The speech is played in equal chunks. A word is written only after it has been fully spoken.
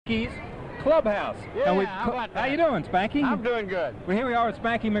Spanky's Clubhouse. Yeah, And how you doing, Spanky? I'm doing good. Well, here we are at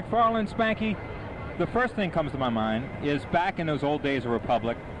Spanky McFarlane. Spanky, the first thing comes to my mind is back in those old days of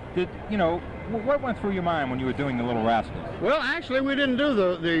Republic, what went through your mind when you were doing the Little Rascals? Well, actually, we didn't do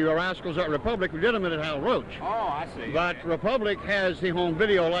the Rascals at Republic. We did them at Hal Roach. Oh, I see. But okay. Republic has the home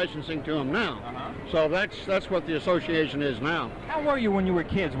video licensing to them now. So that's what the association is now. How were you when you were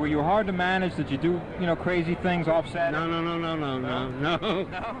kids? Were you hard to manage? Did you do, crazy things offset? No.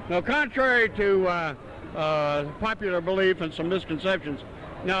 No, contrary to popular belief and some misconceptions.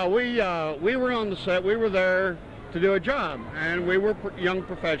 No, we were on the set. We were there to do a job, and we were young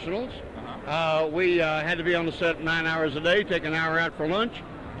professionals. We had to be on the set 9 hours a day, take an hour out for lunch,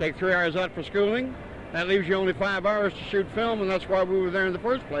 take 3 hours out for schooling. That leaves you only 5 hours to shoot film, and that's why we were there in the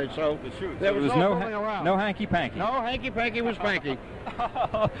first place. So there was no fooling around. No hanky-panky. No hanky-panky-with-spanky.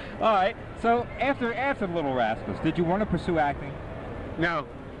 All right. So after the Little Rascals, did you want to pursue acting? No.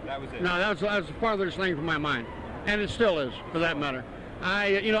 That was it. No, that was the farthest thing from my mind, and it still is, for that matter.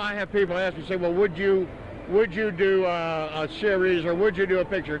 I have people ask me, say, well, would you do a series or would you do a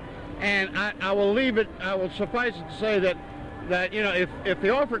picture? And I will leave it. I will suffice it to say that if the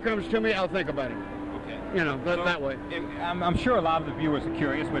offer comes to me, I'll think about it. Okay. That way. I'm sure a lot of the viewers are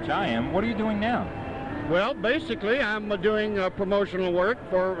curious, which I am. What are you doing now? Well, basically, I'm doing promotional work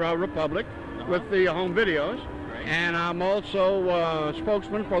for Republic with the home videos. Great. And I'm also a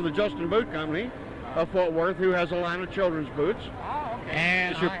spokesman for the Justin Boot Company of Fort Worth, who has a line of children's boots. Oh, okay.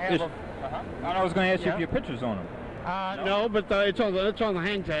 And I was going to ask you if your picture's on them. No, but it's on the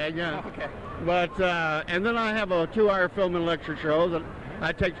hang tag, yeah. Okay. But and then I have a 2-hour film and lecture show that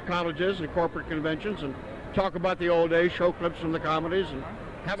I take to colleges and corporate conventions and talk about the old days, show clips from the comedies, and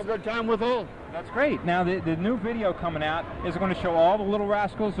have a good time with all. That's great. Now the new video coming out, is it going to show all the Little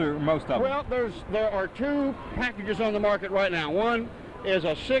Rascals or most of them? Well, there are 2 packages on the market right now. One is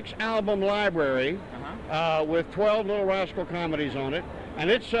a 6-album library with 12 Little Rascal comedies on it, and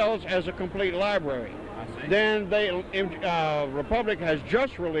it sells as a complete library. Then Republic has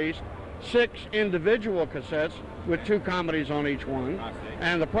just released 6 individual cassettes with 2 comedies on each one.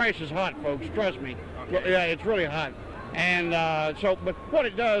 And the price is hot, folks, trust me. Okay. Yeah, it's really hot. And but what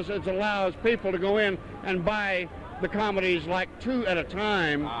it does is it allows people to go in and buy the comedies like 2 at a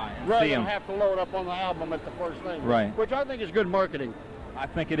time rather than have to load up on the album at the first thing. Right. Which I think is good marketing. I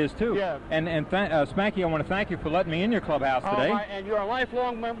think it is too. Yeah. And Spanky, I want to thank you for letting me in your clubhouse today. Right, and you're a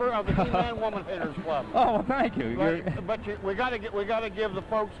lifelong member of the He-Man Woman Hitters Club. Oh, well, thank you. But we got to give the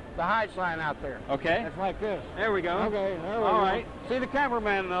folks the high sign out there. Okay. It's like this. There we go. Okay. There we go. All right. See, the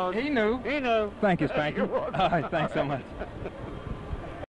cameraman knows. He knew. He knew. Thank you, Spanky. You're welcome. All right. Thanks so much.